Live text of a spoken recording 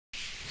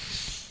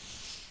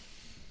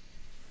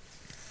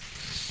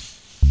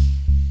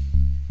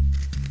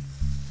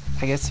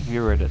I guess if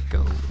you were to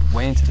go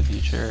way into the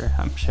future,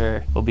 I'm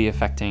sure we'll be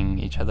affecting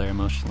each other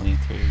emotionally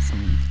through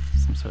some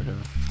sort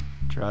of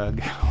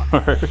drug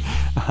or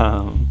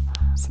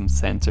some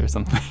scent or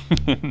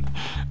something,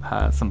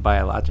 some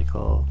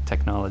biological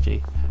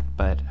technology.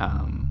 But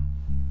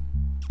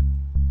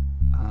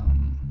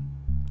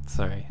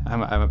sorry,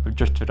 I'm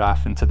drifted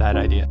off into that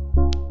idea.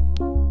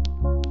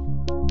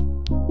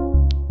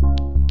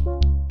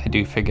 I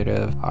do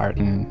figurative art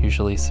in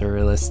usually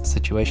surrealist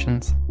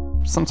situations.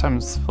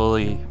 Sometimes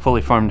fully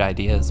formed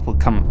ideas will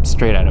come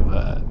straight out of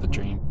a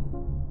dream.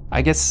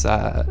 I guess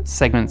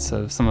segments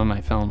of some of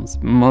my films,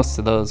 most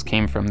of those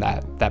came from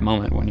that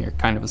moment when you're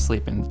kind of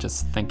asleep and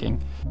just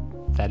thinking,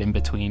 that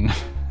in-between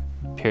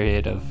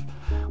period of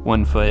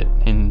one foot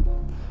in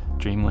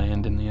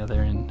dreamland and the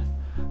other in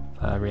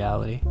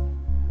reality.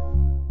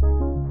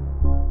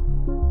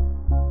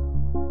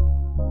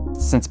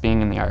 Since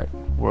being in the art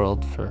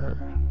world for,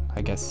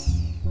 I guess,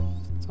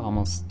 it's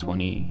almost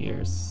 20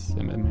 years.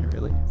 Am I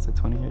really? Is it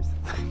 20 years?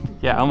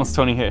 Yeah, almost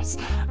 20 years.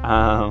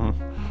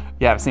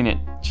 Yeah, I've seen it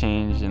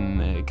change,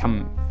 and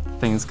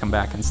things come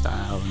back in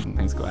style, and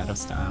things go out of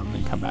style, and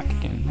then come back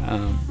again.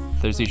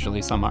 There's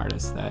usually some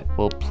artists that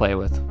will play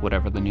with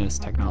whatever the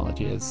newest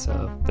technology is,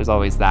 so there's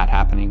always that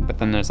happening, but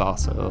then there's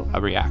also a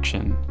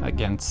reaction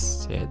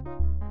against it.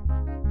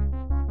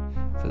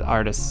 The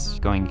artists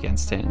going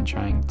against it and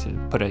trying to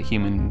put a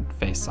human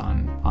face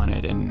on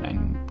it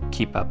and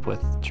keep up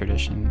with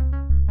tradition.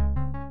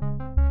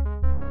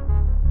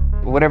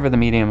 Whatever the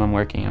medium I'm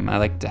working in, I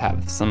like to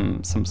have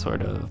some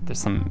sort of, there's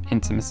some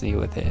intimacy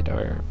with it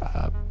or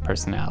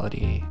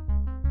personality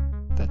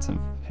that's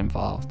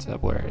involved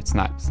where it's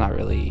not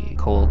really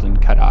cold and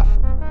cut off.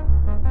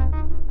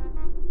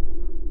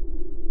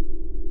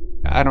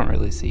 I don't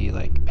really see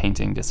like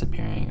painting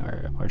disappearing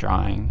or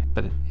drawing,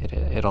 but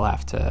it'll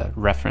have to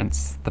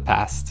reference the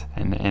past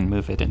and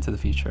move it into the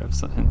future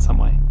in some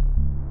way.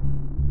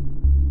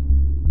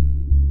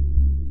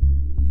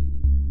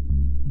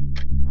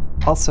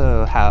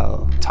 Also,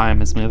 how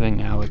time is moving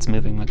now, it's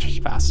moving much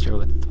faster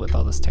with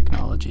all this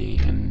technology,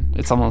 and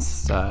it's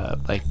almost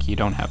like you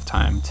don't have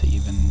time to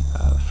even,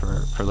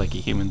 for like a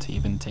human to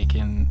even take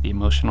in the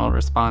emotional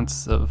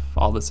response of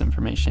all this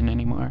information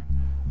anymore,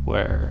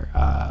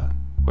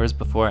 whereas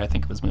before I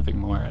think it was moving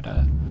more at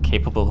a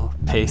capable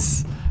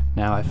pace.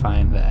 Now I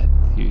find that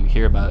you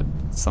hear about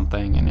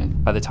something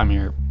and by the time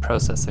you're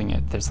processing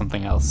it, there's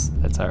something else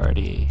that's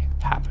already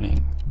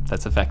happening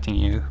that's affecting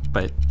you,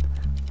 but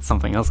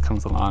something else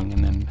comes along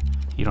and then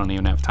you don't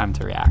even have time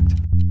to react.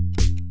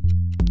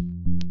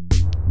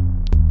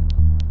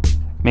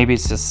 Maybe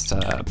it's just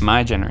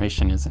my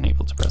generation isn't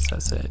able to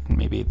process it, and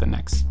maybe the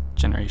next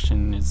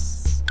generation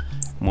is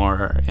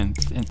more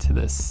into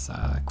this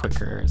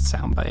quicker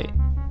soundbite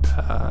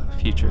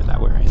future that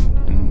we're in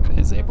and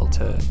is able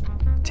to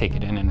take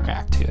it in and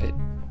react to it.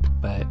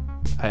 But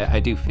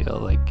I do feel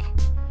like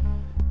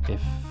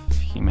if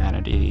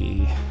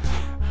humanity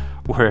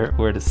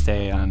were to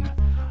stay on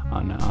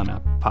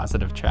a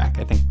positive track,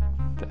 I think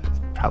they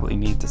probably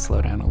need to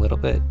slow down a little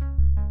bit.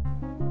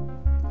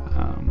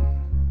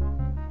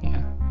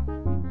 Yeah.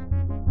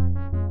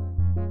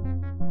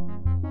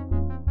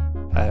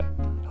 I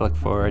look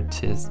forward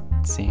to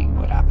seeing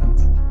what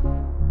happens.